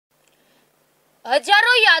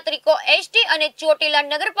હજારો યાત્રિકો એસટી અને ચોટીલા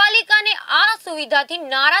નગરપાલિકાને આ સુવિધાથી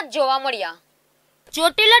નારાજ જોવા મળ્યા।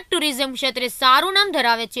 ચોટીલા ટુરિઝમ ક્ષેત્રે સારું નામ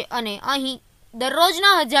ધરાવે છે અને અહીં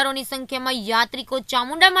દરરોજના હજારોની સંખ્યામાં યાત્રિકો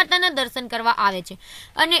ચામુંડા માતાના દર્શન કરવા આવે છે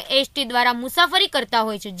અને એસટી દ્વારા મુસાફરી કરતા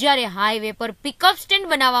હોય છે। જ્યારે હાઈવે પર પિકઅપ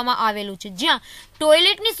સ્ટેન્ડ બનાવવામાં આવેલું છે જ્યાં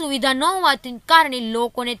ટોયલેટની સુવિધા ન હોવાને કારણે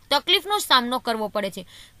લોકોને તકલીફનો સામનો કરવો પડે છે।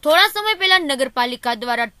 થોડા સમય પહેલા નગરપાલિકા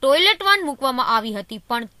દ્વારા ટોયલેટ વાન મૂકવામાં આવી હતી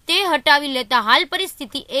પણ તે હટાવી લેતા હાલ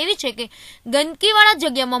પરિસ્થિતિ એવી છે કે ગંદકીવાળા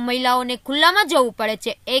જગ્યામાં મહિલાઓને ખુલ્લામાં જવું પડે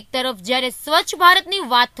છે। એક તરફ જ્યારે સ્વચ્છ ભારતની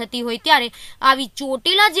વાત થતી હોય ત્યારે આવી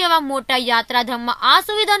ચોટીલા જેવા મોટા યાત્રાધામમાં આ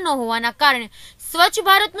સુવિધા ન હોવાના કારણે સ્વચ્છ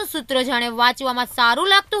ભારતનું સૂત્ર જાણે વાંચવામાં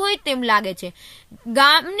સારું લાગતું હોય તેમ લાગે છે।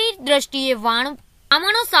 ગામની દ્રષ્ટિએ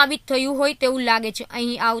વામણો સાબિત થયું હોય તેવું લાગે છે।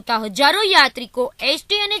 અહીં આવતા હજારો યાત્રિકો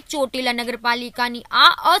એસટી અને ચોટીલા નગરપાલિકાની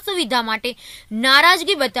આ અસુવિધા માટે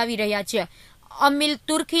નારાજગી બતાવી રહ્યા છે। અમિલ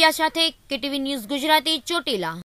તુર્ખિયા સાથે કેટીવી ન્યૂઝ ગુજરાતી ચોટીલા।